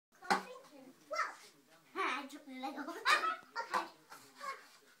leg off. Okay.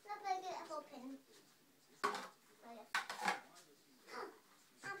 Let's go get a whole pin.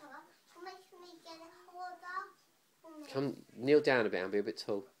 Make me get a hold. Come, kneel down a bit and be a bit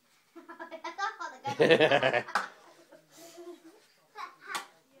tall.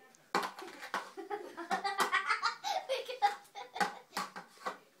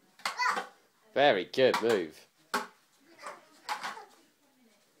 Very good move.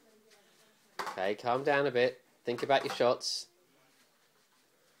 Okay, calm down a bit. Think about your shots.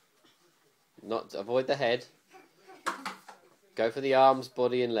 Not avoid the head. Go for the arms,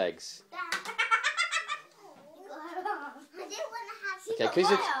 body, and legs. Okay,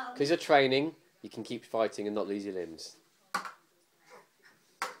 because you're training, you can keep fighting and not lose your limbs.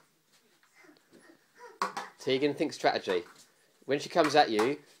 Tegan, think strategy. When she comes at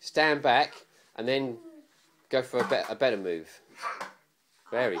you, stand back and then go for a better move.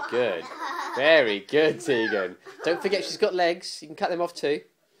 Very good. Very good, Tegan. Don't forget she's got legs. You can cut them off too.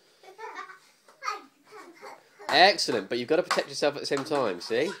 Excellent, but you've got to protect yourself at the same time,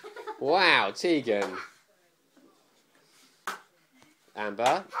 see? Wow, Tegan.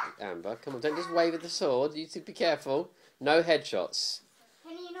 Amber, come on, don't just wave at the sword. You need to be careful. No headshots.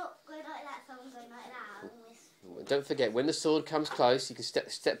 Can you not go like that so I'm going like that? Don't forget, when the sword comes close, you can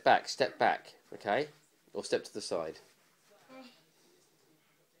step back, okay? Or step to the side.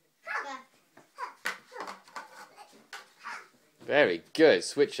 Very good,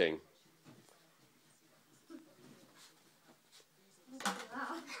 switching.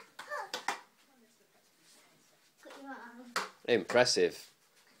 Impressive.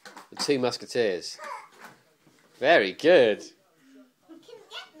 The Two Musketeers. Very good. You can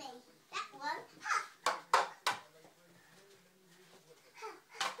get me. That one.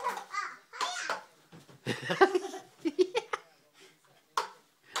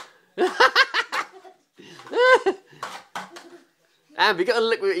 Amber, you got to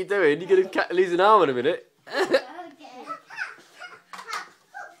look what you're doing. You're going to lose an arm in a minute.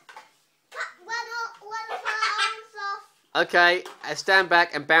 Okay, stand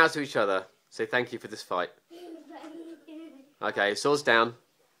back and bow to each other. Say thank you for this fight. Okay, swords down.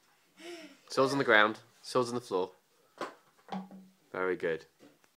 Swords on the ground. Swords on the floor. Very good.